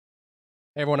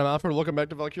Hey everyone, I'm Alfred. Welcome back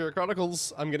to Valkyria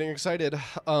Chronicles. I'm getting excited.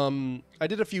 I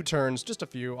did a few turns, just a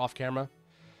few, off camera.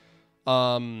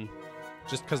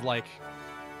 Just because, like...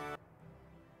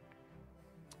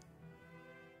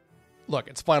 Look,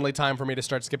 it's finally time for me to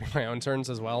start skipping my own turns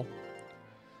as well.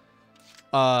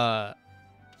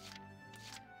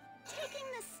 Taking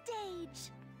the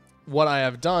stage. What I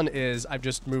have done is I've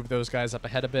just moved those guys up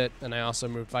ahead a bit, and I also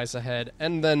moved Vice ahead,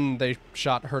 and then they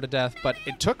shot her to death. But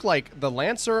it took, like, the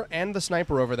Lancer and the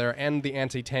Sniper over there and the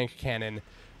anti-tank cannon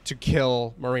to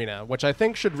kill Marina, which I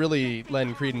think should really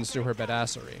lend credence to her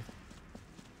badassery.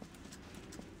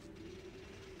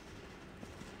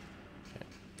 Okay.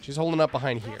 She's holding up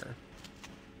behind here.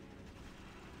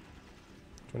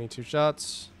 22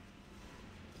 shots.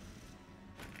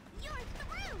 You're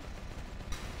through.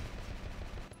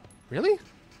 Really?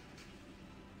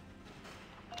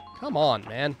 Come on,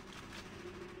 man.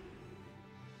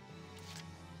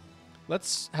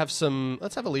 Let's have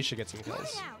Alicia get some kills.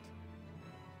 Moving out.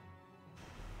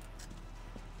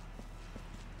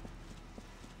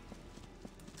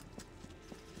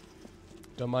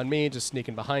 Don't mind me, just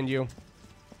sneaking behind you.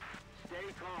 Stay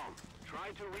calm.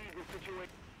 Try to read the situation.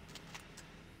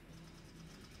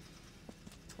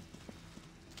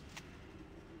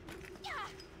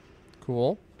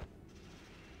 Cool.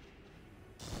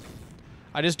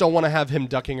 I just don't want to have him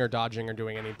ducking or dodging or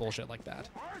doing any bullshit like that.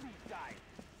 Are these guys?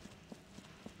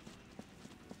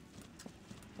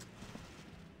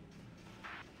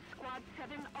 Squad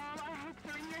 7, all our hopes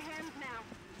are in your hands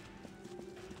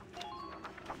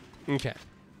now. Okay.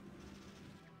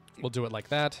 We'll do it like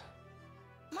that.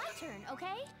 My turn,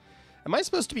 okay? Am I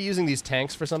supposed to be using these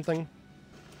tanks for something?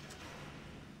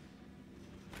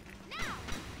 Now.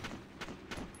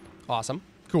 Awesome.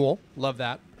 Cool. Love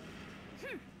that.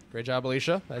 Great job,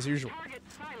 Alicia, as usual. Target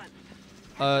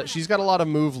silence. She's got a lot of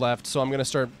move left, so I'm going to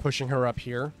start pushing her up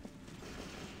here.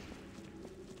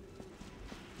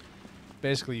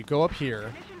 Basically, you go up here.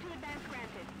 Mission to advance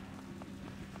granted.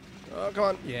 Oh, come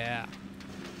on. Yeah.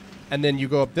 And then you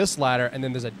go up this ladder, and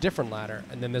then there's a different ladder,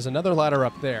 and then there's another ladder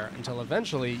up there, until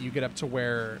eventually you get up to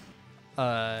where,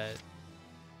 I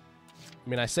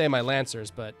mean, I say my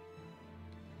Lancers, but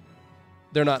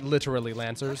they're not literally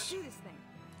Lancers. Do this thing.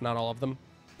 Not all of them.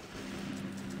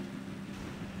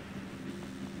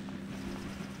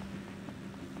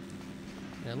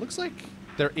 Yeah, it looks like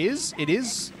it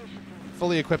is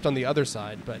fully equipped on the other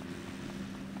side, but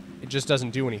it just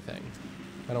doesn't do anything.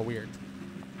 Kind of weird.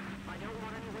 I don't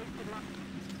want any wasted luck.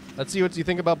 Let's see what you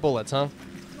think about bullets, huh?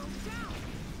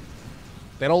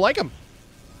 They don't like them.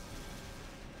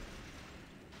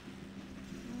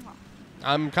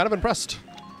 I'm kind of impressed,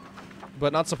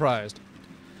 but not surprised.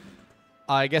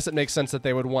 I guess it makes sense that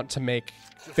they would want to make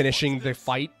finishing the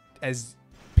fight as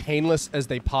painless as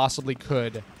they possibly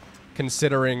could,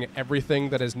 considering everything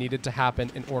that is needed to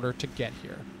happen in order to get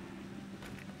here.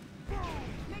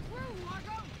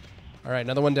 All right,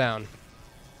 another one down.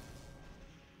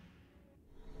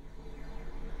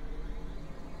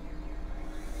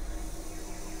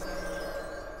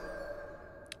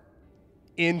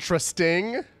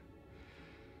 Interesting.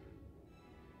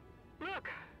 Look!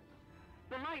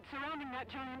 The light surrounding that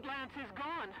giant lance is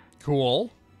gone.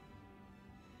 Cool.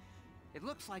 It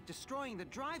looks like destroying the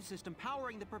drive system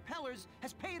powering the propellers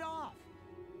has paid off.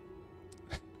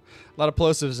 A lot of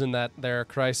plosives in that there,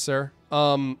 Christ, sir.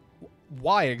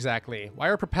 Why exactly? Why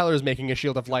are propellers making a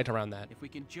shield of light around that? If we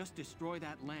can just destroy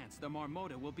that lance, the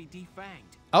Marmota will be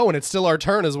defanged. Oh, and it's still our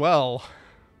turn as well.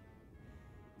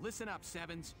 Listen up,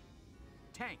 Sevens.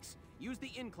 Tanks, use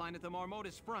the incline at the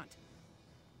Marmota's front.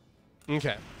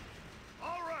 Okay.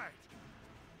 All right.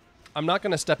 I'm not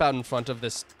going to step out in front of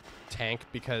this tank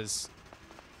because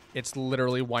it's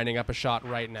literally winding up a shot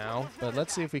right now. But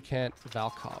let's see if we can't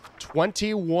Valkov.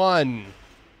 21.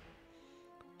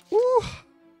 Woo.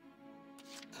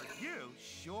 You?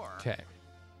 Sure. Okay.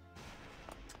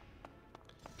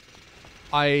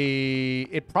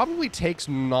 It probably takes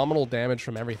nominal damage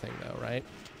from everything though, right?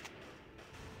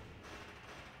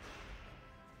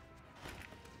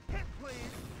 Hit, please.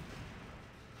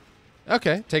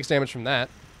 Okay, takes damage from that.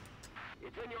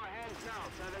 It's in your hands now,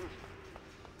 Sevens.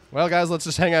 Well, guys, let's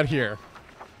just hang out here.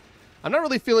 I'm not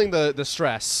really feeling the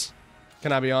stress,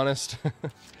 can I be honest?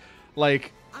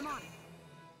 Like, I'm on it.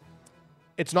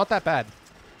 it's not that bad.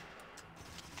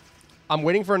 I'm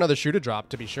waiting for another shoe to drop,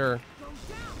 to be sure. Go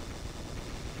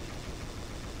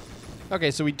down.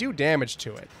 Okay, so we do damage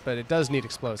to it, but it does need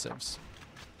explosives.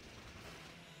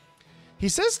 He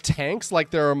says tanks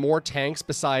like there are more tanks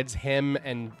besides him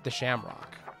and the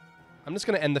Shamrock. I'm just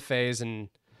going to end the phase and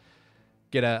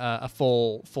get a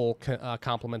full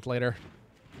compliment later.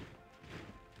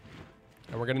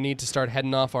 And we're going to need to start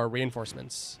heading off our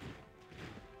reinforcements.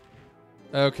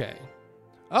 Okay.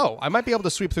 Oh, I might be able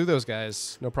to sweep through those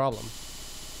guys. No problem.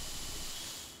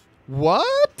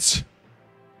 What?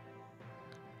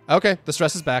 Okay, the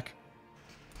stress is back.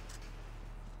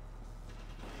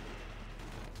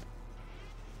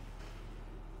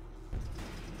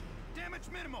 Damage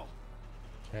minimal.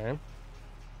 Okay.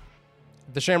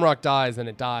 If the Shamrock dies, then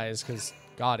it dies, because,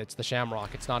 God, it's the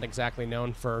Shamrock. It's not exactly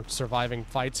known for surviving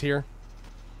fights here.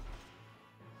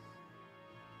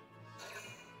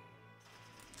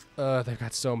 They've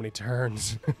got so many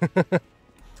turns.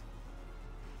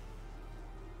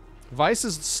 Vice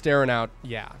is staring out.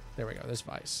 Yeah, there we go. There's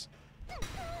Vice.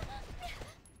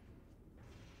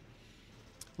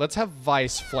 Let's have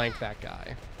Vice flank that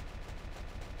guy.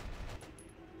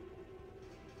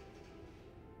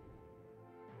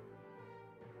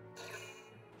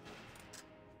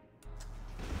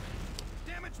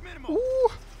 Damage minimal. Ooh.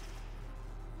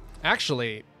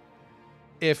 Actually,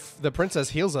 if the princess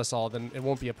heals us all, then it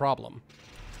won't be a problem.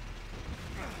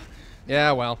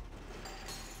 Yeah, well.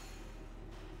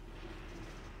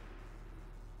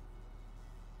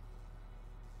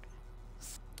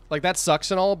 Like, that sucks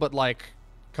and all, but, like,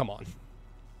 come on.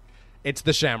 It's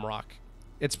the Shamrock.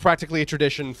 It's practically a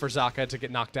tradition for Zaka to get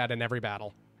knocked out in every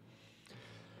battle.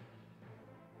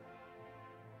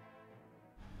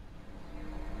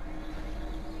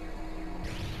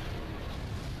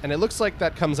 And it looks like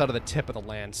that comes out of the tip of the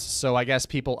lance, so I guess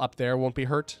people up there won't be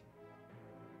hurt.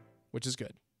 Which is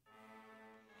good.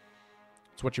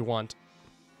 It's what you want.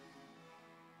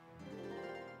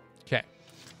 Okay.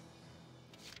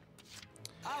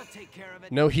 I'll take care of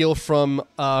it. No heal from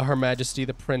Her Majesty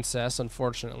the Princess,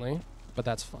 unfortunately. But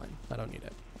that's fine. I don't need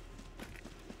it.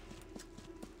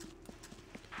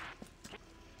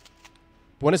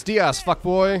 Buenos dias,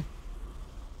 fuckboy.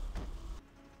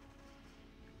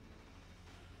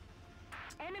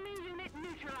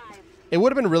 It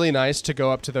would have been really nice to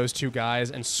go up to those two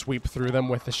guys and sweep through them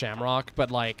with the Shamrock, but,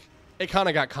 like, it kind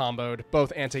of got comboed.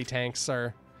 Both anti-tanks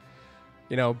are,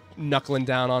 you know, knuckling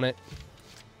down on it.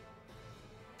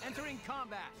 Entering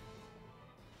combat.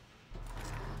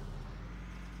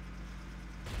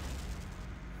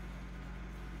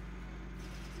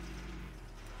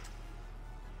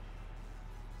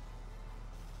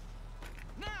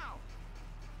 Now.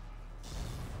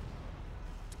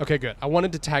 Okay, good. I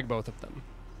wanted to tag both of them.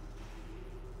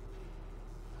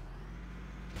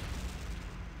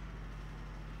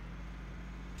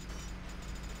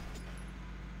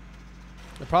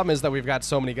 The problem is that we've got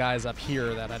so many guys up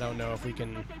here that I don't know if we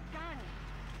can...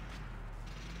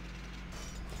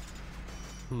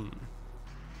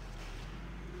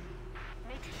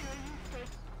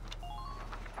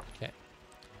 Okay.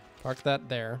 Park that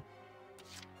there.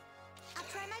 I'll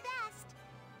try my best.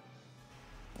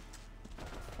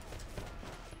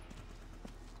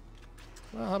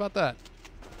 Well, how about that?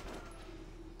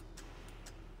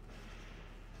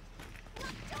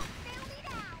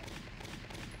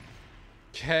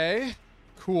 Okay.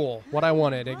 Cool. What I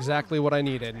wanted. Exactly what I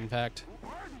needed, in fact. Who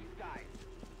are these guys?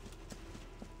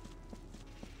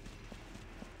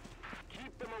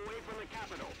 Keep them away from the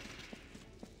capital.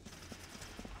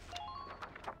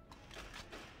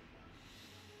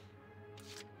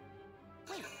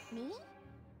 Wait, me?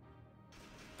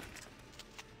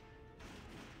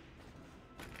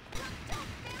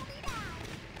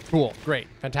 Cool. Great.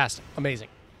 Fantastic. Amazing.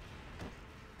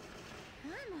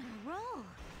 I'm on a roll.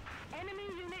 Enemy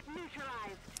unit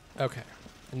neutralized. Okay.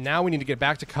 And now we need to get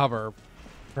back to cover,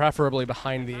 preferably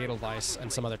behind the Edelweiss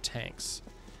and some other tanks.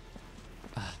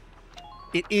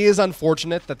 It is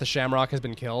unfortunate that the Shamrock has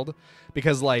been killed,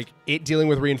 because, like, it dealing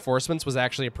with reinforcements was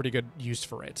actually a pretty good use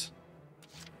for it.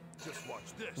 Just watch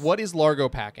this. What is Largo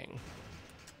packing?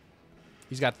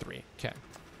 He's got 3. Okay.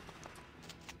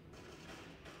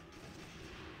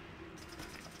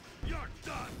 You're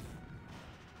done.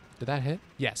 Did that hit?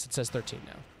 Yes, it says 13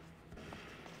 now.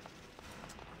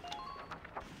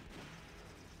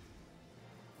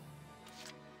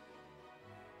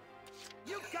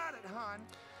 You got it, hon.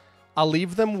 I'll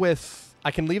leave them with...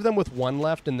 I can leave them with 1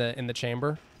 left in the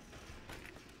chamber.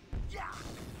 Yeah.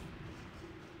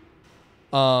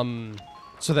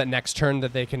 So that next turn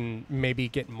that they can maybe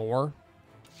get more.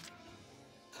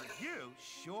 For you,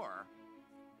 sure.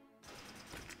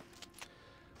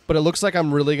 But it looks like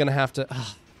I'm really going to have to...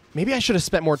 maybe I should have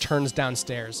spent more turns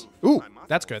downstairs. Ooh,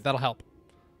 that's good. That'll help.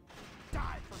 Die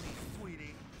for me,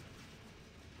 sweetie.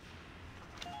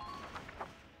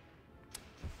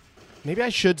 Maybe I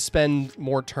should spend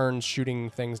more turns shooting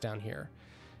things down here.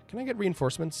 Can I get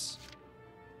reinforcements?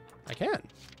 I can.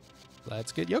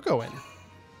 Let's get Yoko in.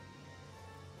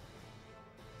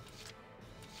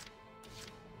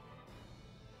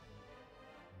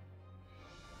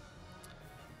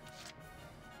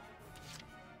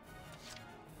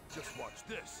 Watch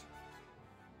this.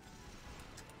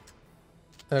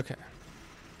 Okay.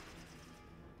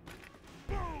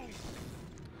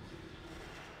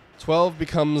 12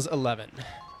 becomes 11.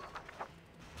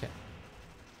 Okay.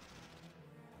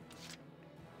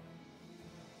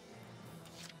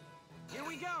 Here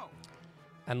we go.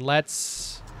 And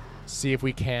let's see if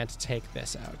we can't take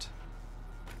this out.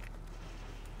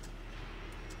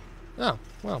 Oh,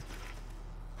 well.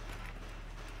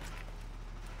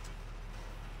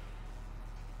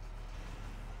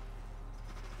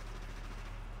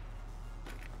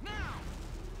 Now.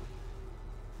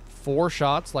 4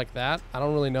 shots like that? I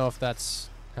don't really know if that's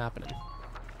happening.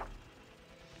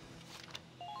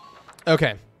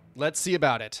 Okay, let's see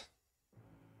about it.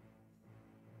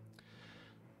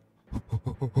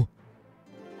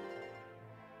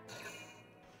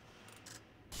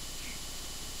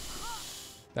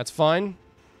 That's fine.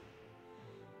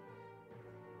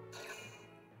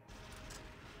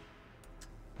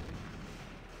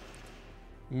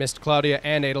 Missed Claudia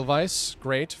and Edelweiss.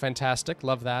 Great, fantastic,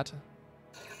 love that.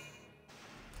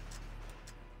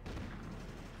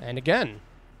 And again.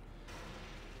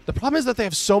 The problem is that they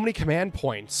have so many command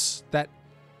points that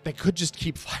they could just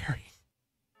keep firing.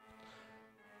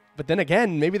 But then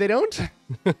again, maybe they don't.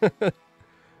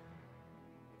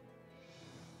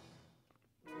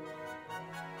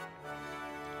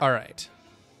 All right.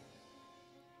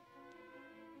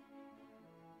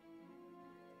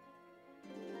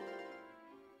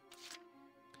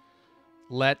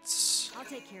 Let's I'll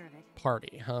take care of it.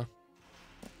 party, huh?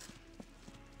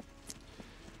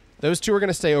 Those two are going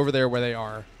to stay over there where they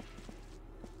are.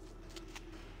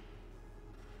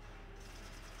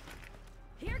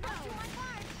 Here goes my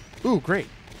card. Ooh, great.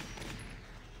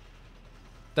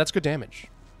 That's good damage.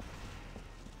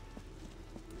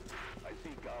 I see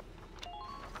Gop.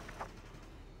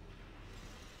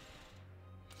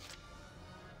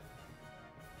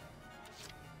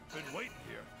 Been waiting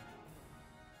here.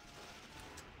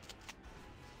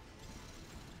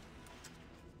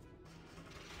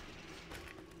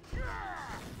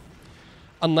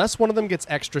 Unless one of them gets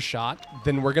extra shot,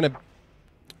 then we're gonna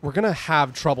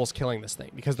have troubles killing this thing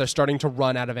because they're starting to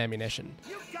run out of ammunition.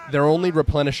 They're only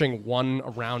replenishing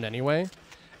 1 round anyway,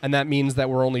 and that means that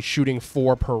we're only shooting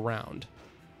 4 per round.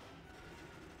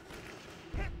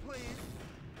 Hit,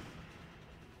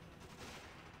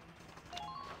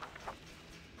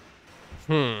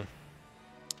 please.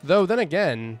 Though then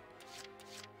again,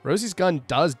 Rosie's gun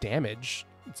does damage.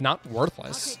 It's not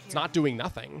worthless. It's not doing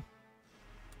nothing.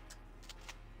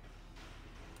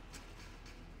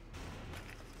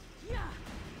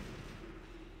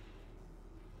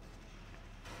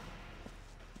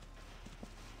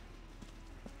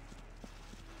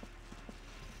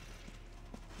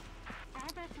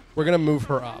 We're going to move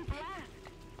her up.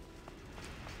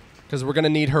 Because we're going to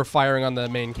need her firing on the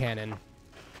main cannon.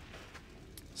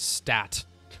 Stat.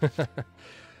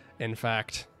 In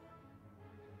fact.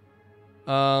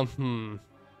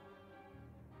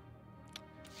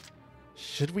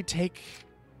 Should we take...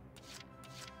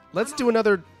 Let's do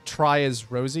another try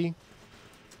as Rosie.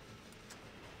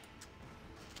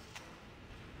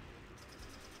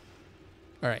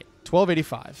 Alright,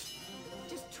 1285.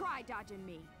 Just try dodging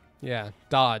me. Yeah,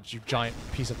 dodge, you giant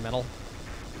piece of metal.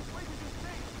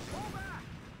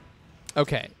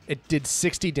 Okay, it did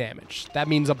 60 damage. That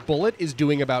means a bullet is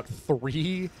doing about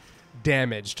 3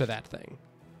 damage to that thing.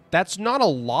 That's not a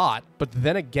lot, but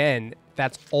then again,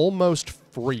 that's almost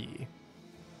free.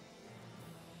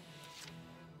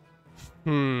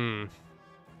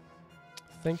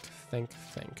 Think.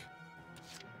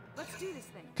 Let's do this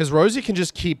thing. Because Rosie can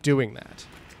just keep doing that.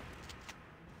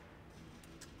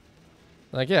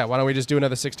 Like, yeah, why don't we just do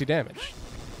another 60 damage?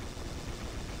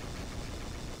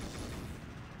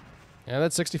 Yeah,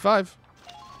 that's 65.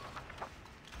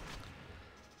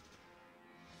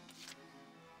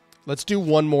 Let's do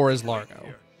one more as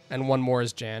Largo and one more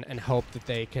as Jan and hope that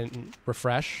they can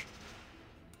refresh.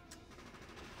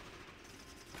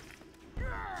 Damn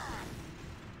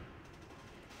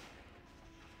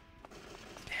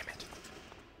it.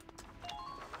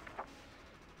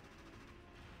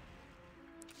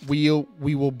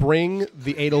 We will bring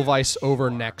the Edelweiss over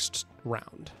next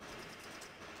round.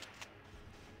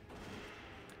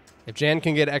 If Jan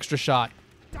can get extra shot.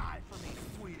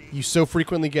 You so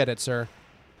frequently get it, sir.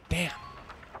 Damn.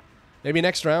 Maybe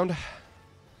next round.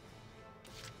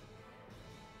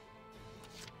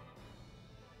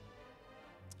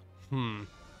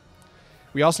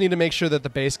 We also need to make sure that the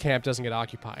base camp doesn't get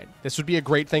occupied. This would be a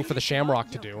great thing for the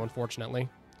Shamrock to do, unfortunately.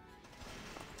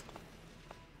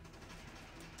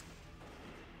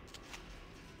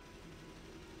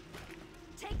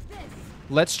 Take this.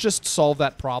 Let's just solve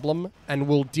that problem, and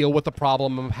we'll deal with the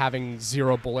problem of having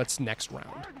 0 bullets next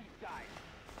round.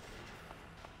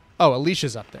 Oh,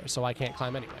 Alicia's up there, so I can't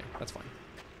climb anyway. That's fine.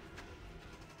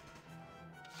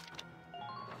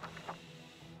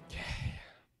 Okay.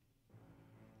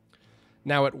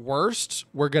 Now, at worst,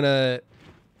 we're gonna...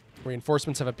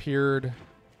 Reinforcements have appeared.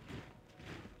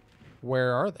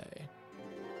 Where are they?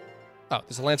 Oh,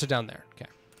 there's a Lancer down there. Okay.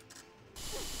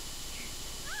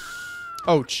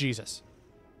 Oh, Jesus.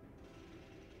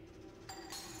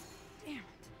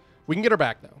 We can get her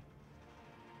back, though.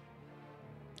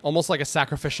 Almost like a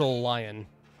sacrificial lion.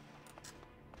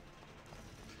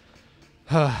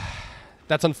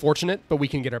 That's unfortunate, but we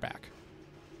can get her back.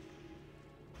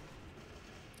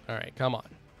 All right, come on.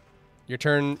 Your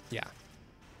turn. Yeah.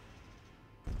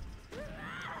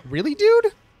 Really, dude?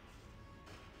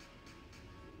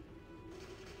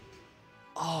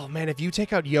 Oh, man, if you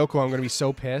take out Yoko, I'm going to be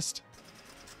so pissed.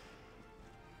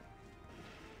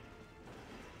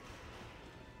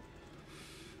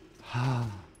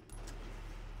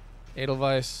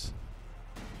 Edelweiss.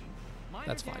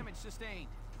 That's fine.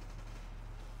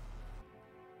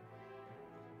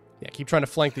 Yeah, keep trying to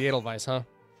flank the Edelweiss, huh?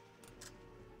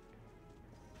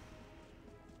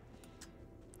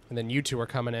 And then you two are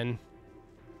coming in.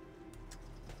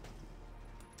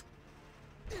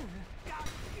 Yeah,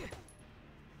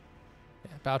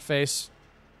 about face.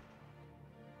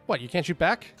 What, you can't shoot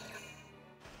back?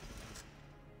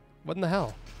 What in the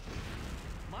hell?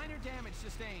 Minor damage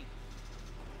sustained.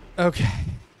 Okay.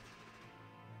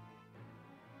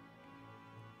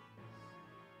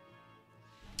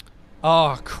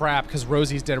 Oh, crap, because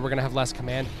Rosie's dead, we're going to have less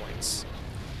command points.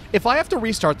 If I have to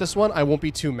restart this one, I won't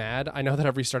be too mad. I know that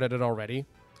I've restarted it already.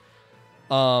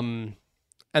 And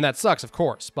that sucks, of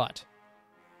course, but...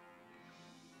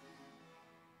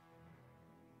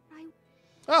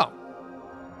 Oh.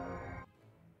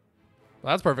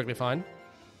 Well, that's perfectly fine.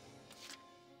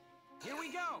 Here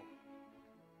we go.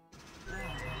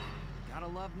 Gotta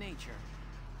love nature.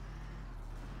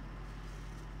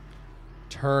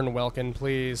 Turn, Welkin,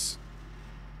 please.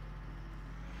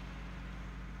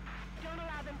 Don't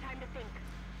allow them time to think.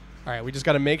 All right, we just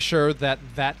got to make sure that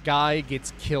that guy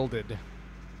gets killed.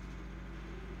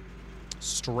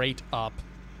 Straight up.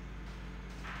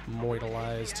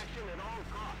 Moidalized.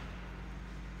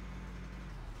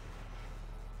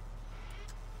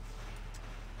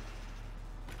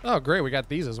 Oh, great. We got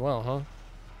these as well, huh?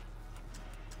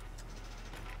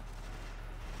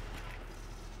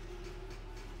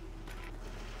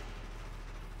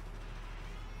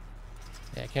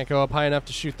 Yeah, can't go up high enough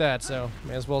to shoot that, so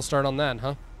may as well start on that,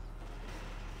 huh?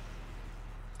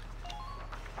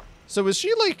 So is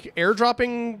she, like,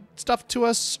 airdropping stuff to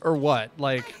us, or what?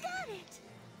 Like...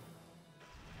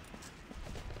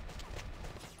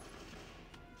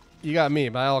 You got me.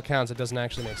 By all accounts, it doesn't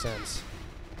actually make sense.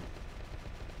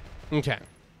 Okay.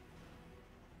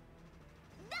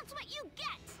 That's what you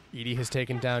get. Edie has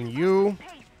taken down you.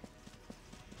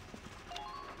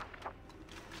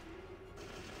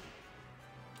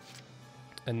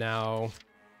 And now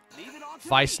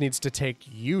Vice needs to take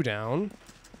you down.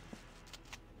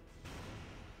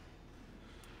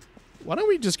 Why don't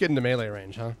we just get into melee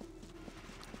range, huh?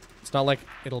 It's not like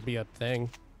it'll be a thing.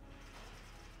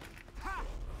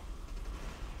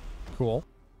 Cool.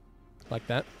 Like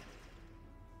that.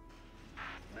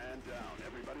 Man down.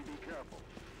 Everybody be careful.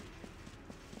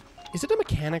 Is it a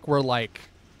mechanic where, like...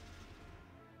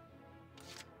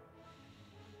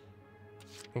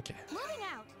 Okay. Moving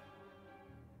out.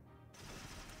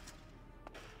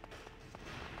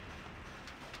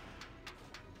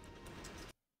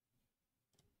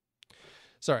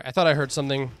 Sorry, I thought I heard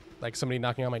something, like somebody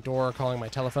knocking on my door, calling my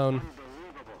telephone.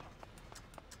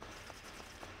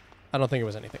 I don't think it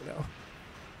was anything, though.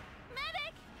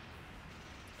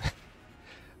 Medic!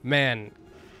 Man,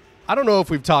 I don't know if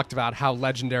we've talked about how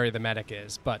legendary the medic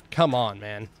is, but come on,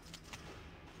 man.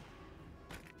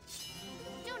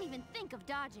 Don't even think of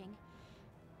dodging.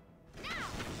 Now!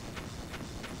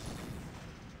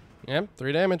 Yep,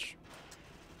 3 damage.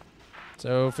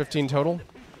 So 15 total.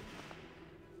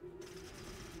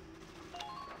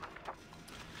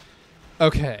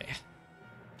 Okay.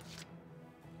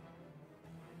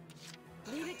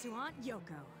 Leave it to Aunt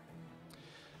Yoko.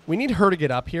 We need her to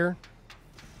get up here.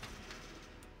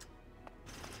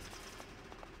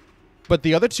 But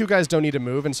the other 2 guys don't need to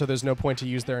move, and so there's no point to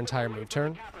use their entire move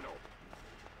turn.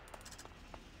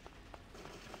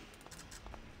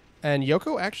 And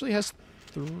Yoko actually has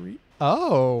 3...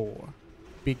 Oh.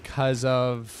 Because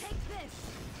of Take this.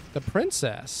 the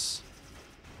princess.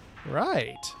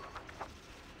 Right.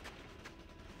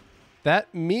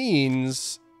 That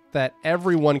means that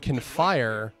everyone can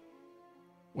fire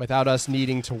without us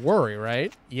needing to worry,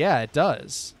 right? Yeah, it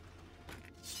does.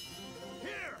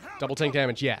 Double tank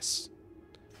damage, yes.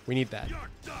 We need that.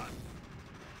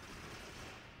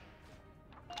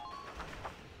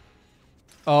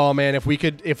 Oh man, if we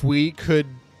could, oh, if we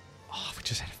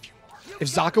just had a few more. If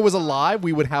Zaka was alive,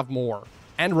 we would have more.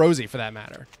 And Rosie, for that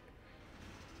matter.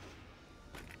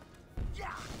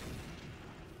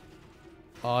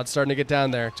 Oh, it's starting to get down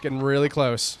there. It's getting really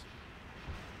close.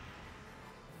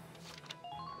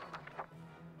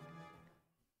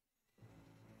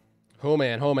 Oh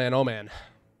man, oh man, oh man.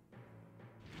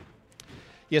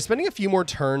 Yeah, spending a few more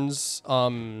turns,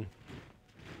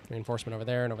 reinforcement over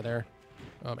there and over there.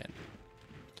 Oh man.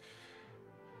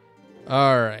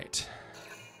 Alright.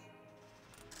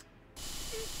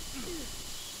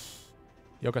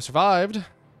 Yoko survived.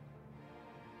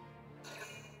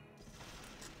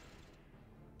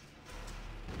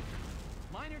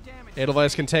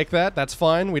 Edelweiss can take that. That's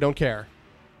fine. We don't care.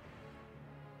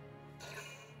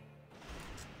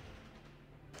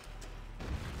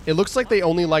 It looks like they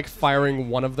only like firing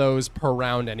one of those per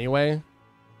round anyway.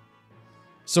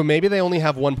 So maybe they only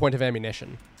have 1 point of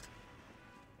ammunition.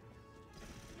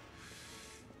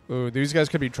 Ooh, these guys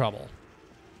could be trouble.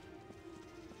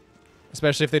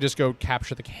 Especially if they just go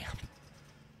capture the camp.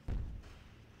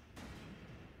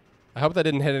 I hope that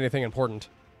didn't hit anything important.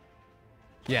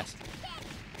 Yes.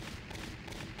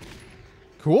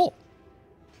 Cool.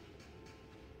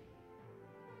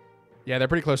 Yeah, they're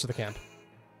pretty close to the camp.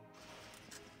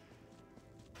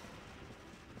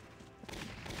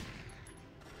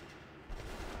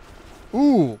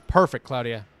 Ooh, perfect,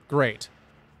 Claudia. Great.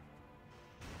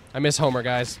 I miss Homer,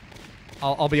 guys.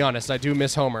 I'll be honest, I do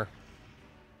miss Homer.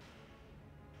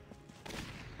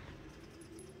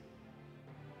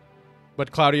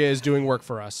 But Claudia is doing work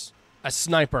for us. A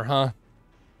sniper, huh?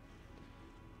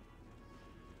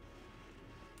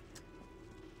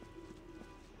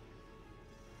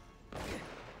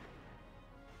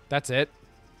 That's it.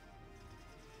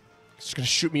 Just gonna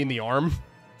shoot me in the arm.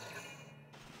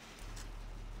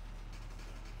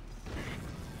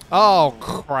 Oh,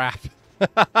 crap.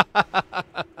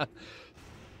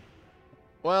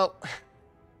 Well.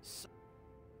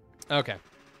 Okay.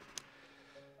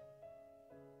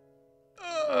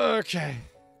 Okay.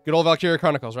 Good old Valkyria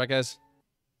Chronicles, right, guys?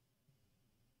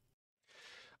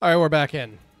 Alright, we're back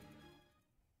in.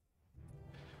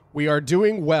 We are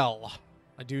doing well,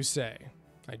 I do say.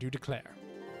 I do declare.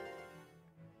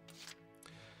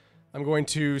 I'm going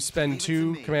to spend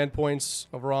 2 command points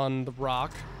over on the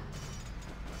rock.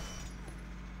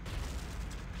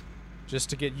 Just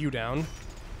to get you down.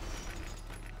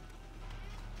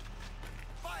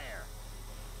 Fire.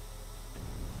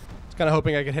 I was kind of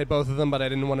hoping I could hit both of them, but I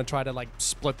didn't want to try to, like,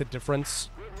 split the difference.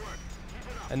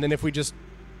 And then if we just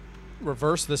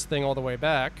reverse this thing all the way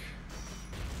back,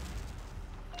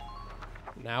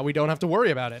 now we don't have to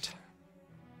worry about it.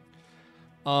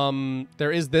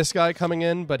 There is this guy coming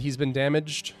in, but he's been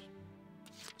damaged.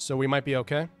 So we might be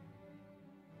okay.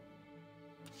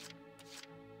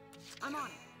 I'm on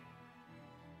it.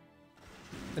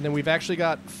 And then we've actually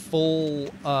got full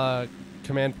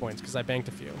command points because I banked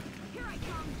a few. Here I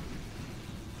come.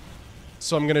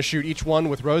 So I'm going to shoot each one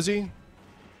with Rosie.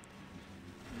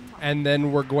 And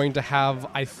then we're going to have,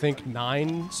 I think,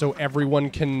 9. So everyone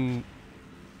can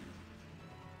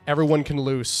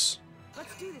loose.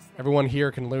 Let's do this thing. Everyone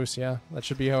here can loose, yeah. That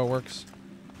should be how it works.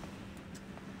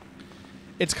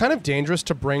 It's kind of dangerous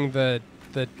to bring the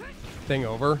thing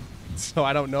over. So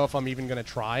I don't know if I'm even going to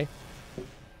try.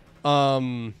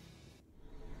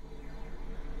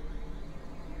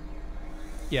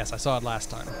 Yes, I saw it last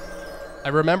time. I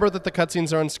remember that the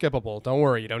cutscenes are unskippable. Don't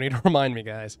worry, you don't need to remind me,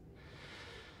 guys.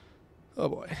 Oh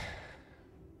boy.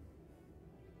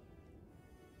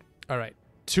 Alright.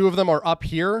 2 of them are up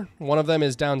here. One of them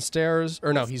is downstairs.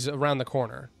 Or no, he's around the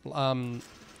corner. Jan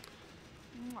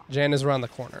is around the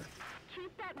corner.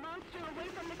 Keep that monster away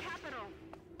from the capital.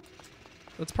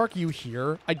 Let's park you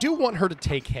here. I do want her to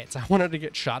take hits. I want her to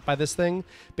get shot by this thing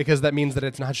because that means that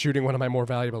it's not shooting one of my more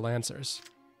valuable lancers.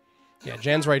 Yeah,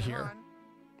 Jan's right here.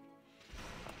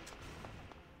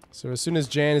 So as soon as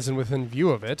Jan is within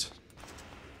view of it...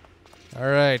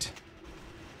 Alright.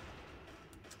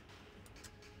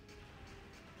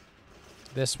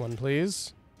 This one,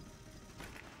 please.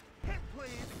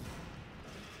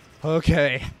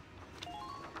 Okay.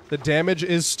 The damage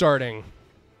is starting.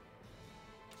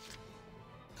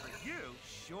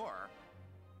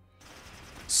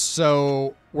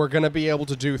 So we're gonna be able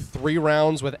to do 3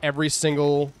 rounds with every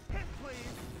single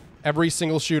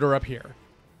shooter up here.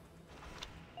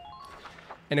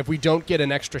 And if we don't get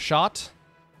an extra shot,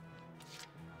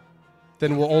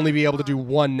 then we'll only be able to do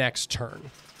one next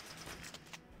turn.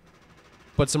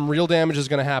 But some real damage is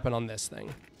going to happen on this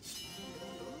thing.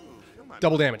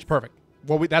 Double damage. Perfect.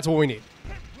 That's what we need.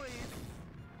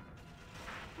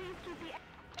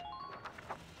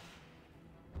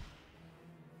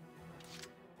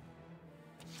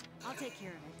 I'll take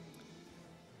care of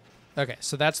it. Okay,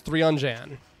 so that's 3 on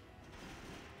Jan.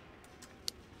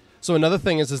 So another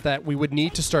thing is that we would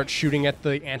need to start shooting at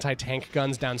the anti-tank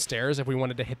guns downstairs if we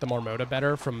wanted to hit the Marmota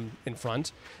better from in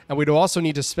front. And we'd also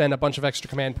need to spend a bunch of extra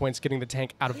command points getting the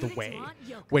tank out of the way,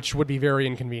 which would be very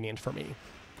inconvenient for me.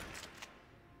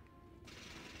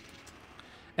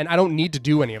 And I don't need to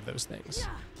do any of those things,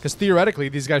 because theoretically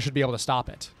these guys should be able to stop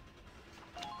it.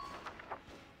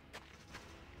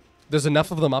 There's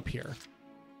enough of them up here.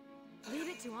 Leave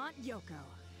it to Aunt Yoko.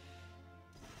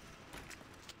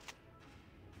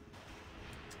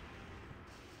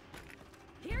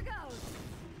 Here goes.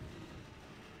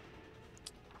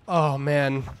 Oh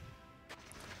man.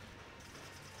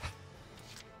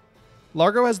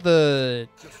 Largo has the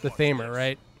Thamer,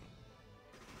 right?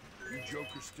 You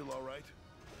Joker's still all right?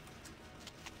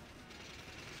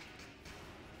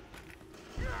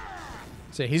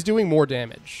 So he's doing more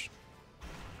damage.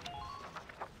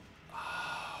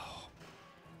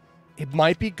 It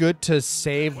might be good to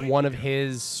save one of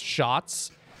his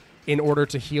shots in order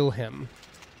to heal him.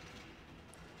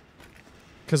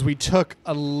 Because we took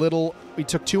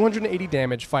 280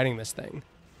 damage fighting this thing.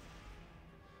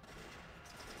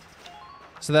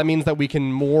 So that means that we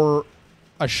can more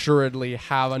assuredly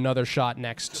have another shot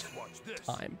next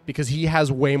time. Because he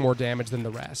has way more damage than the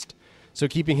rest. So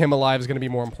keeping him alive is going to be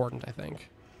more important, I think.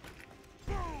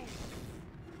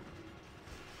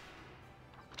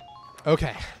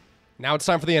 Okay. Now it's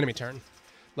time for the enemy turn.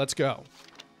 Let's go.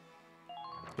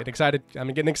 Get excited. I'm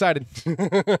getting excited.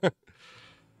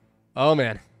 Oh,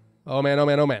 man. Oh, man, oh,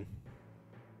 man, oh, man.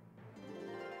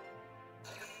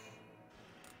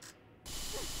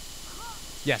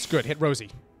 Yes, good. Hit Rosie.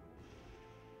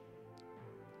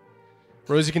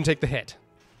 Rosie can take the hit.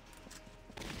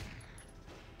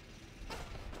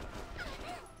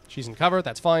 She's in cover.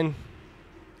 That's fine.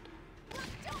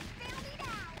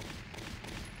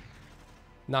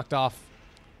 Knocked off,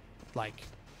 like,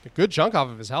 a good chunk off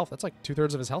of his health. That's like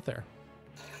 2/3 of his health there.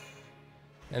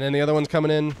 And then the other one's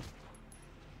coming in.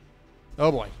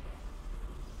 Oh, boy.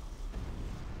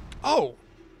 Oh!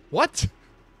 What?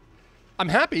 I'm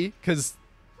happy, because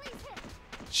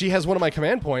she has one of my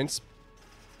command points.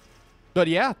 But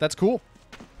yeah, that's cool.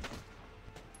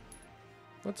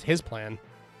 What's his plan?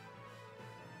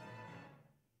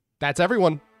 That's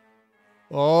everyone.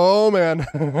 Oh, man.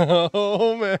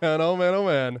 Oh, man. Oh, man. Oh,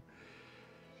 man.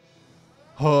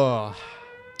 Oh.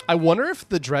 I wonder if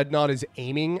the Dreadnought is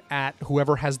aiming at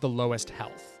whoever has the lowest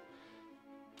health.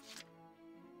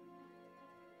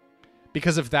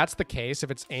 Because if that's the case,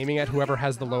 if it's aiming at whoever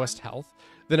has the lowest health,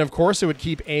 then of course it would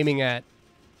keep aiming at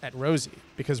Rosie,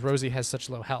 because Rosie has such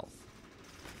low health.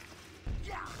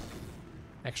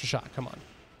 Extra shot. Come on.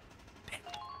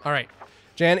 All right.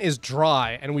 Jan is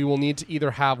dry, and we will need to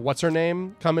either have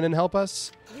what's-her-name come in and help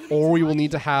us, or we will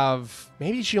need to have...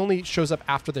 Maybe she only shows up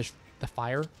after the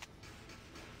fire.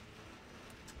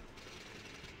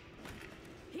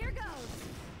 Here goes.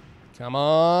 Come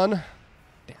on.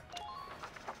 Damn.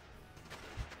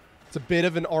 It's a bit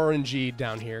of an RNG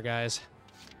down here, guys.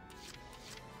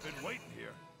 Been waiting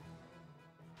here.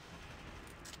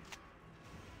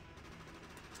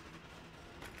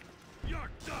 You're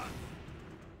done.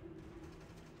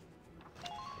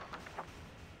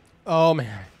 Oh,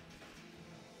 man.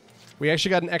 We actually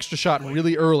got an extra shot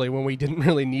really early when we didn't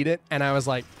really need it, and I was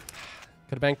like,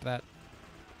 could have banked that.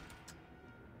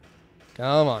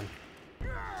 Come on.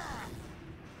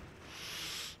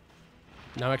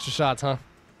 No extra shots, huh?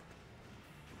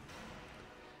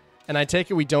 And I take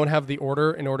it we don't have the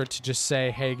order in order to just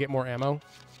say, hey, get more ammo.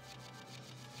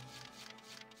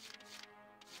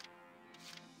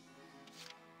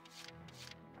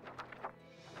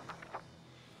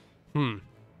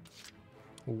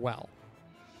 Well.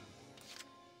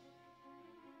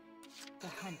 The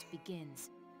hunt begins.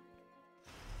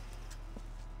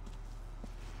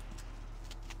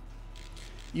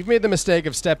 You've made the mistake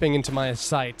of stepping into my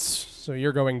sights, so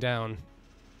you're going down.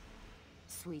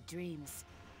 Sweet dreams.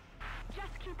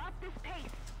 Just keep up this pace.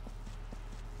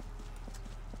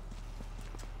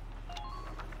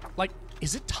 Like,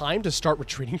 is it time to start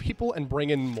retreating people and bring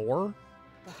in more?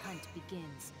 The hunt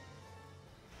begins.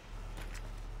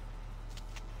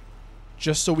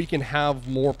 Just so we can have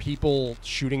more people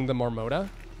shooting the Marmota?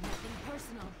 Nothing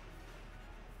personal.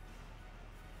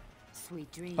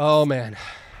 Sweet dreams. Oh, man.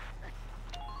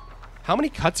 How many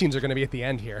cutscenes are going to be at the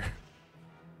end here?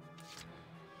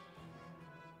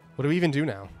 What do we even do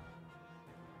now?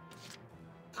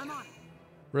 I'm on it.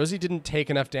 Rosie didn't take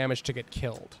enough damage to get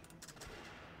killed.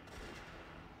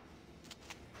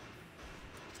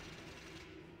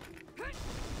 And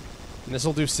this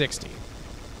will do 60.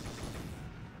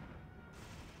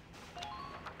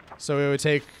 So it would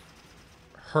take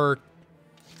her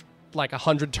like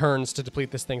 100 turns to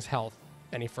deplete this thing's health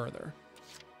any further.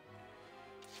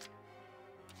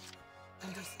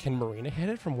 Can Marina hit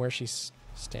it from where she's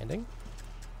standing?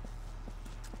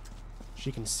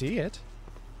 She can see it.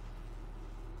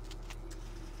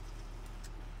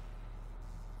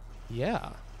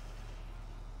 Yeah.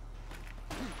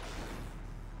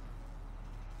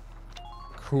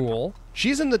 Cool.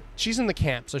 She's in the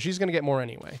camp, so she's gonna get more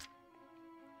anyway.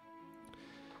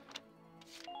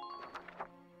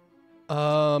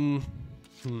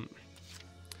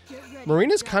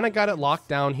 Marina's kind of got it locked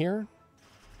down here.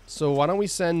 So why don't we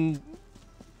send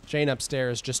Jane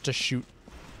upstairs just to shoot?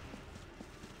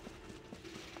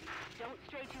 Don't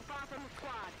stray too far from the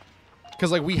squad.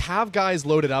 Because like we have guys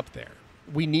loaded up there.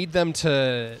 We need them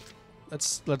to.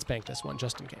 Let's bank this one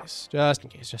just in case. Just in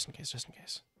case. Just in case. Just in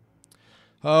case.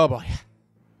 Oh boy.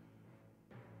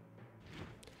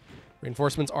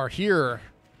 Reinforcements are here.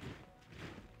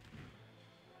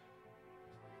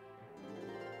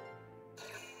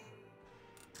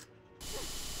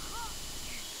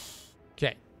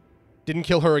 Okay. Didn't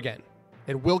kill her again.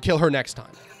 It will kill her next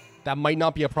time. That might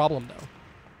not be a problem, though.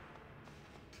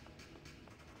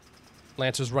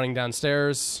 Lancer's running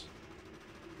downstairs.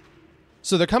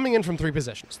 So they're coming in from 3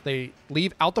 positions. They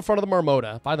leave out the front of the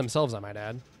Marmota, by themselves, I might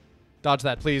add. Dodge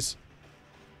that, please.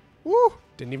 Woo!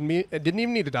 Didn't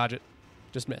even need to dodge it.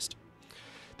 Just missed.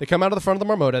 They come out of the front of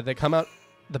the Marmota. They come out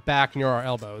the back near our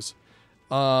elbows.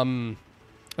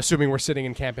 Assuming we're sitting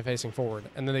in camp and facing forward.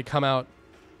 And then they come out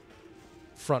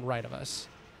front right of us.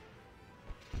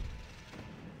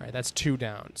 All right, that's 2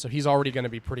 down. So he's already going to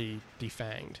be pretty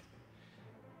defanged.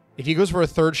 If he goes for a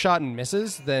 3rd shot and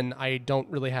misses, then I don't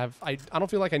really have... I don't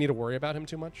feel like I need to worry about him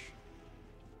too much.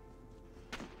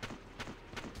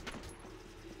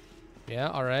 Yeah,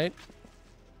 all right.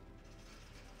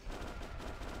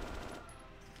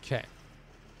 Okay.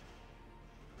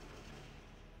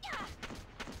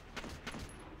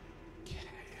 Okay.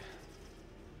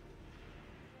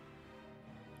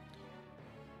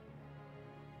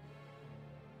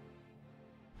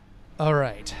 All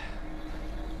right.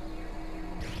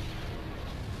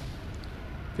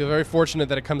 Feel very fortunate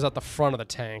that it comes out the front of the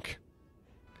tank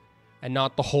and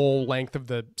not the whole length of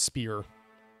the spear.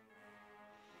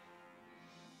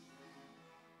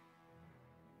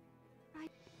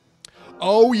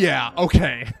 Oh yeah,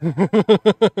 okay.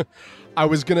 I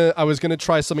was gonna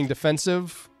try something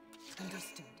defensive.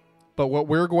 Understood. But what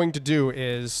we're going to do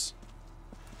is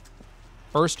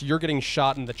first you're getting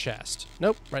shot in the chest.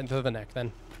 Nope, right into the neck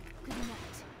then. Good night.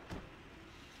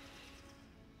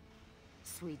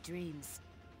 Sweet dreams.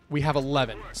 We have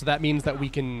 11, so that means that we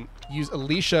can use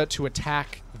Alicia to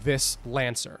attack this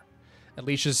Lancer.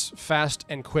 Alicia's fast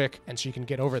and quick, and she can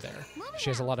get over there. She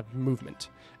has a lot of movement.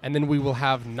 And then we will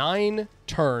have 9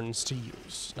 turns to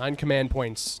use, 9 command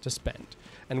points to spend.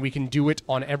 And we can do it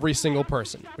on every single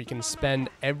person. We can spend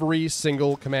every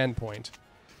single command point.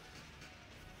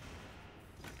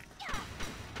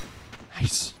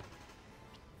 Nice.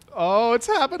 Oh, it's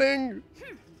happening.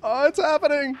 Oh, it's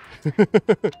happening.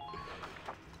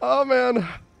 Oh, man.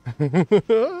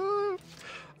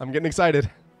 I'm getting excited.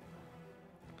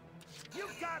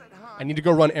 I need to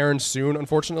go run errands soon,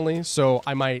 unfortunately, so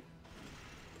I might...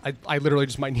 I literally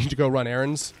just might need to go run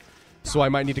errands, so I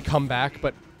might need to come back,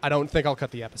 but I don't think I'll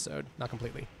cut the episode. Not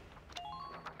completely.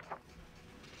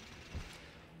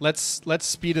 Let's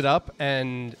speed it up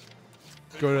and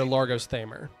go to Largo's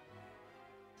Thamer.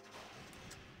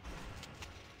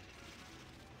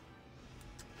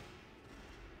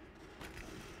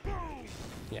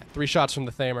 Yeah, 3 shots from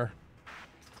the Thamer.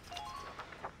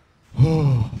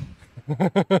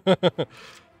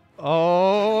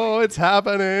 Oh, it's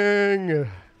happening.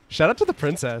 Shout out to the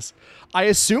princess. I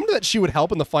assumed that she would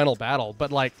help in the final battle,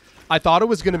 but like, I thought it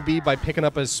was going to be by picking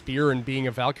up a spear and being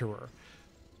a Valkyrie.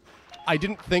 I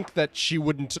didn't think that she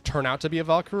wouldn't turn out to be a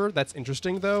Valkyrie. That's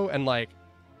interesting though, and like,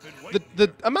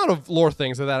 the amount of lore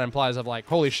things that implies of like,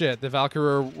 holy shit, the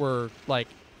Valkyrie were like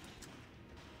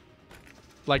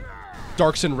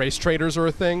Darkson race traders are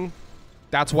a thing.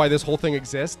 That's why this whole thing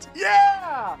exists.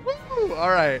 Yeah! Woo! All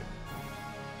right.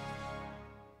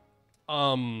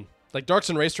 Like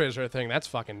Darkson race traders are a thing. That's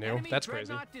fucking new. Enemy That's crazy.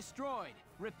 Dreadnought destroyed.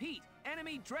 Repeat.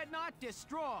 Enemy dreadnought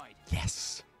destroyed.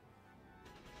 Yes.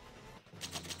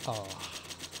 Oh.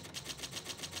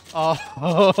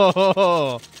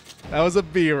 Oh. That was a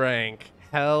B rank.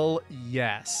 Hell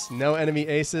yes. No enemy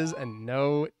aces and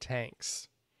no tanks.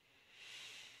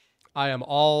 I am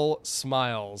all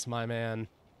smiles, my man.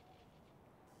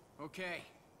 Okay,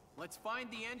 let's find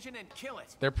the engine and kill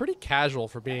it. They're pretty casual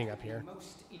for being up here.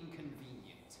 Most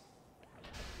inconvenient.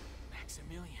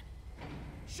 Maximilian,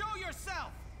 show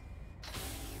yourself!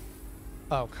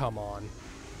 Oh, come on.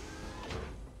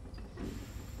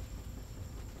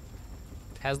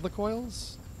 Tesla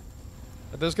coils?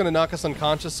 Are those going to knock us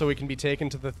unconscious so we can be taken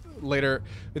to the later...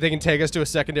 They can take us to a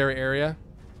secondary area?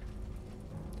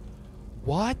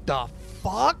 What the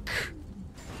fuck?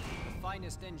 The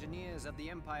finest engineers of the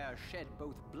Empire shed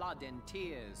both blood and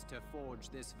tears to forge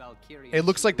this Valkyria. It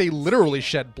looks like they literally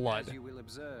shed blood. As you will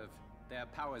observe, their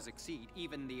powers exceed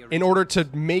even the in order to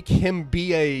make him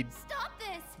be a... Stop this!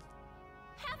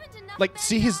 Haven't enough Like, men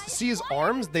see his died? Why are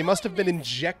arms? you They must have been doing this?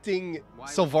 injecting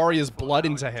Silvaria's blood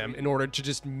into him in order to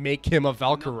just make him a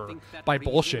Valkyrie by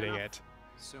bullshitting it.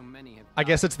 So many have I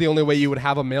guess died. it's the only way you would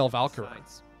have a male Valkyrie.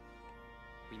 Besides,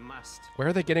 we must. Where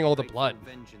are they getting all the Grateful blood?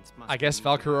 vengeance must I guess be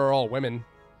Valkyrie are all women.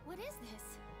 What is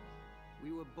this?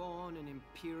 We were born an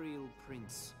imperial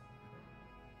prince,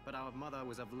 but our mother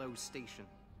was of low station.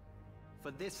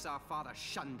 For this, our father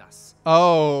shunned us.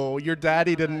 Oh, your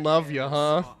daddy didn't love you,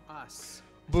 huh? For us,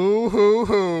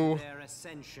 Boo-hoo-hoo. their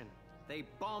ascension, they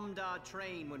bombed our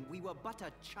train when we were but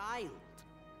a child.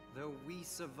 Though we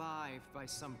survived by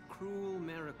some cruel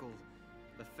miracle,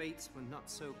 the fates were not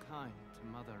so kind to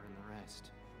Mother and the rest.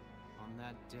 On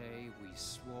that day, we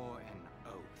swore an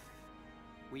oath.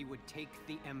 We would take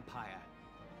the Empire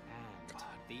and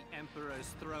the Emperor's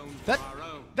throne That, for our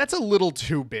own. that's a little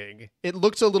too big. It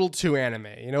looks a little too anime,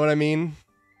 you know what I mean?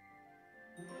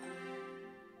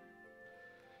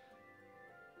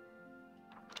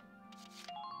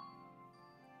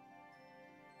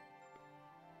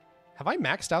 Have I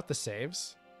maxed out the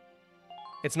saves?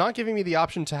 It's not giving me the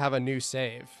option to have a new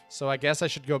save, so I guess I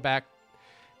should go back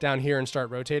down here and start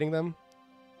rotating them.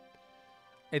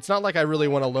 It's not like I really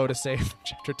want to load a save from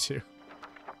Chapter 2.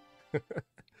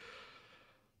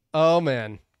 Oh,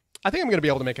 man. I think I'm going to be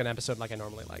able to make an episode like I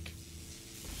normally like.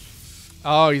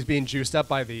 Oh, he's being juiced up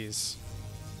by these.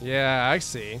 Yeah, I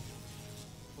see.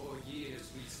 For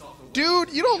years we sought a way Dude,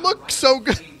 you to don't be look right so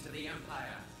good. claim to the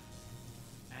Empire.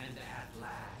 And at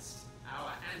last,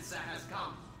 our answer has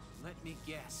come. Let me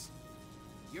guess.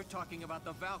 You're talking about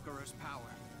the Valkyrie's power.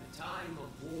 The time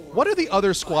of war. What are the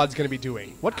other squads going to be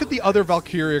doing? What could the other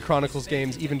Valkyria Chronicles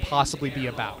games even possibly be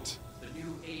about? The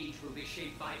new age will be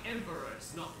shaped by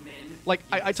emperors, not men. Like,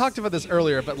 I talked about this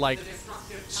earlier, but like,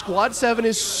 Squad 7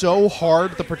 is so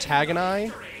hard to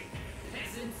protagonize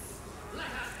Peasants, let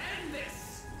us end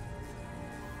this.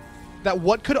 that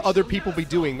what could other people be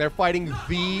doing? They're fighting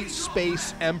the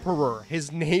Space Emperor.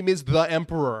 His name is the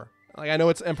Emperor. Like, I know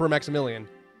it's Emperor Maximilian.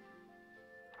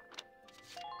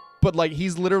 But like,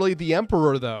 he's literally the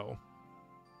Emperor, though.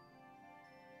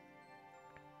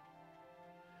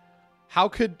 How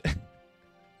could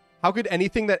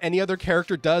anything that any other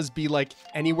character does be like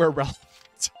anywhere relevant?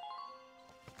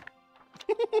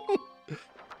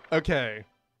 Okay.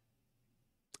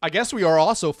 I guess we are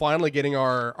also finally getting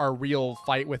our real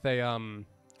fight with a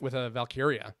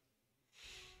Valkyria.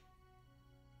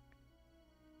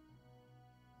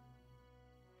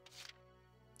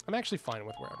 I'm actually fine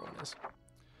with where everyone is.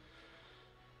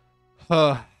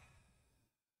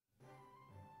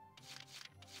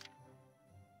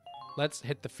 Let's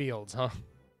hit the fields, huh?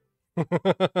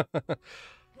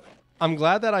 I'm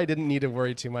glad that I didn't need to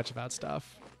worry too much about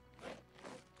stuff.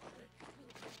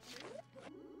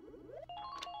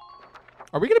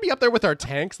 Are we going to be up there with our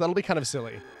tanks? That'll be kind of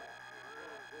silly.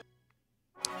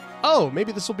 Oh,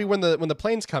 maybe this will be when the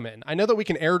planes come in. I know that we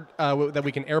can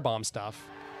air bomb stuff.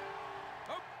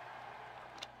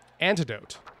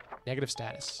 Antidote. Negative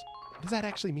status. What does that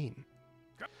actually mean?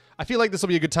 I feel like this will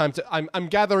be a good time to... I'm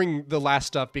gathering the last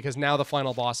stuff because now the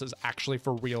final boss is actually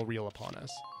for real upon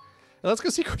us. Now let's go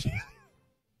see Cordelia.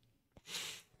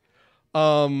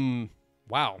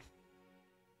 Wow.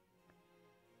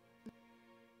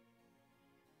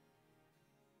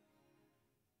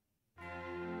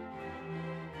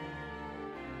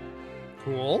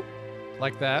 Cool.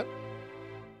 Like that.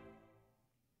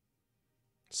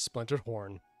 Splintered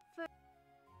horn.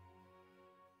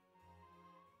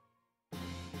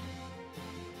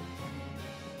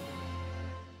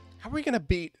 How are we gonna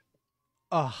beat...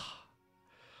 I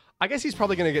guess he's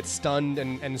probably gonna get stunned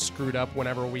and screwed up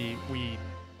whenever we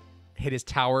hit his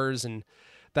towers, and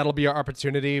that'll be our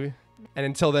opportunity. And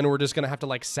until then, we're just gonna have to,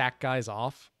 like, sack guys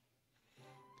off.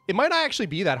 It might not actually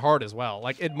be that hard as well.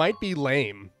 Like, it might be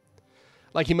lame.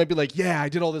 Like, he might be like, yeah, I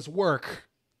did all this work.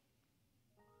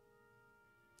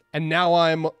 And now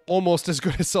I'm almost as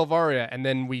good as Silvaria. And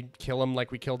then we kill him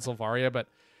like we killed Silvaria, but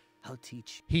I'll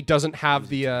teach. he doesn't have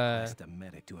the... Ask the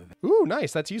medic to Ooh,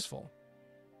 nice. That's useful.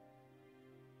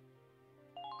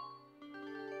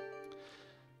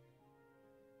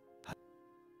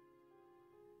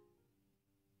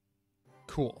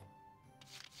 Cool.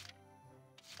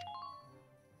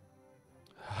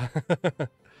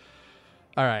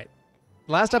 All right.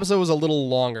 Last episode was a little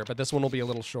longer, but this one will be a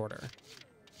little shorter.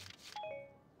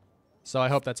 So I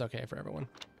hope that's okay for everyone.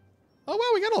 Oh,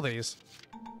 wow, we got all these.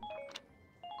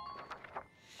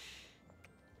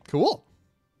 Cool.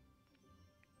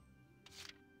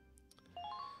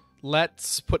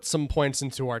 Let's put some points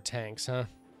into our tanks, huh?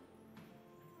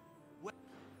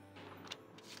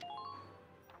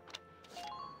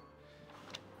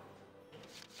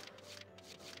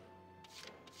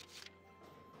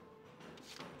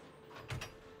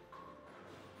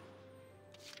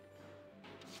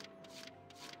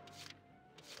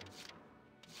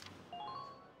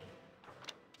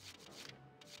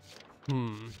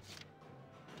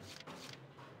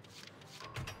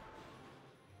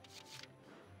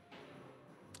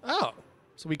 Oh,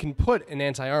 so we can put an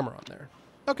anti-armor on there.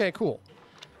 Okay, cool.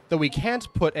 Though we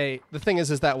can't put a... The thing is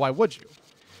that why would you?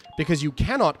 Because you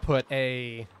cannot put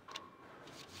a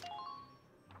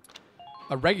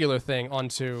regular thing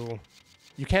onto...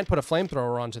 You can't put a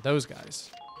flamethrower onto those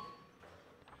guys.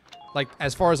 Like,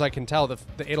 as far as I can tell, the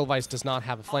Edelweiss does not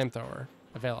have a flamethrower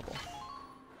available.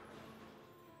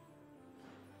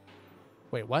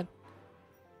 Wait, what?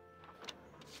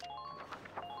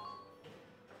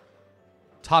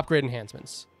 Top grade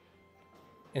enhancements.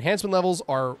 Enhancement levels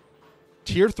are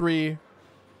tier 3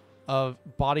 of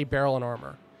body, barrel, and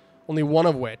armor. Only one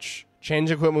of which,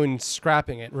 change equipment when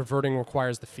scrapping it, reverting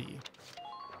requires the fee.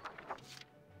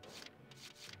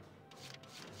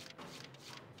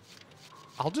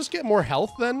 I'll just get more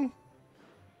health then.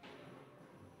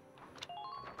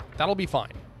 That'll be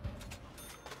fine.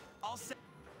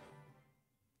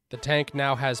 The tank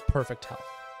now has perfect health.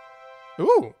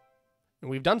 Ooh!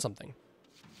 And we've done something.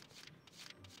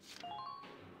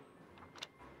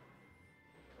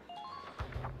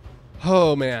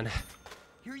 Oh, man.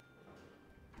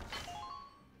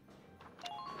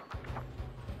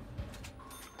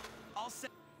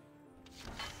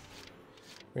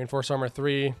 Reinforce armor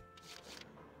 3.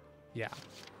 Yeah.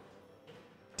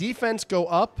 Defense go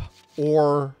up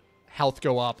or health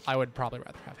go up. I would probably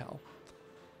rather have health.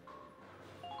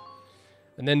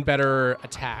 And then better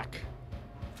attack.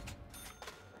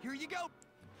 Here you go.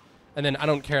 And then I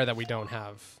don't care that we don't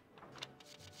have...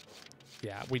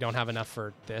 Yeah, we don't have enough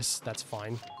for this. That's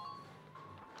fine.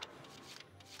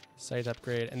 Sight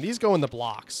upgrade. And these go in the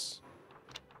blocks.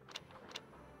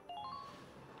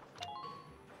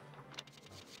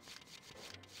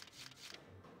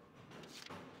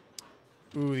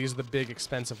 Ooh, these are the big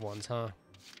expensive ones, huh?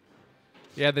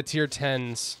 Yeah, the tier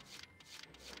 10s.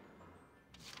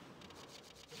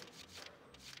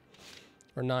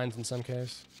 Or 9s in some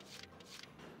case.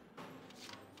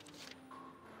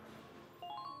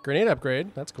 Grenade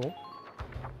upgrade. That's cool.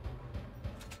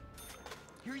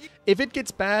 If it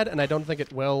gets bad, and I don't think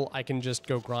it will, I can just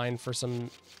go grind for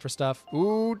stuff.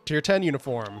 Ooh, tier 10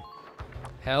 uniform.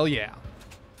 Hell yeah.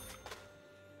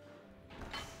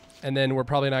 And then we're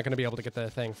probably not going to be able to get the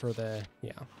thing for the...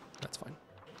 Yeah, that's fine.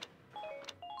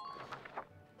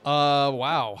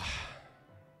 Wow.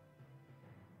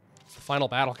 It's the final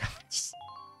battle, guys.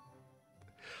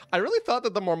 I really thought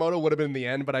that the Marmota would have been the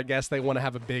end, but I guess they want to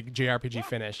have a big JRPG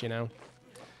finish, you know?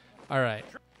 All right.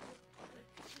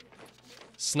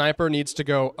 Sniper needs to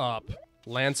go up.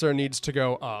 Lancer needs to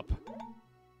go up.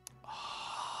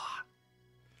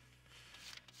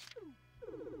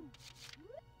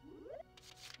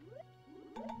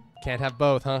 Can't have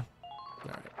both, huh?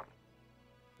 All right.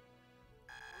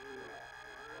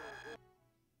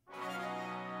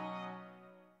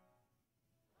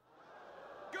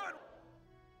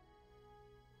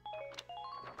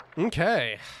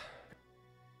 Okay.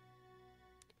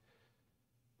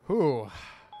 Whew.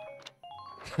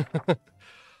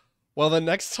 Well, the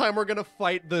next time we're gonna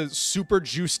fight the super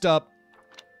juiced up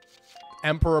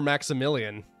Emperor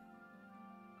Maximilian.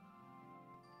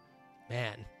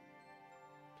 Man.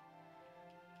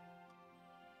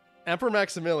 Emperor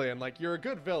Maximilian, like, you're a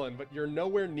good villain, but you're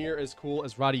nowhere near as cool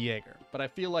as Roddy Jaeger. But I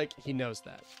feel like he knows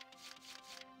that.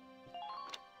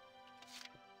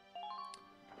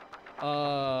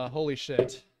 Holy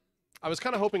shit. I was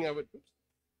kind of hoping I would...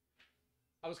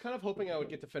 I was kind of hoping I would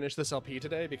get to finish this LP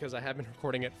today because I have been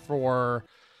recording it for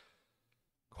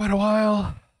quite a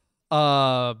while.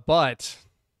 But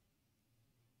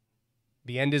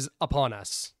the end is upon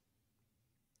us.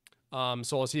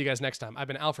 So I'll see you guys next time. I've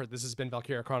been Alfred. This has been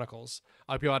Valkyria Chronicles.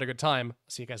 I hope you all had a good time.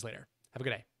 See you guys later. Have a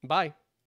good day. Bye.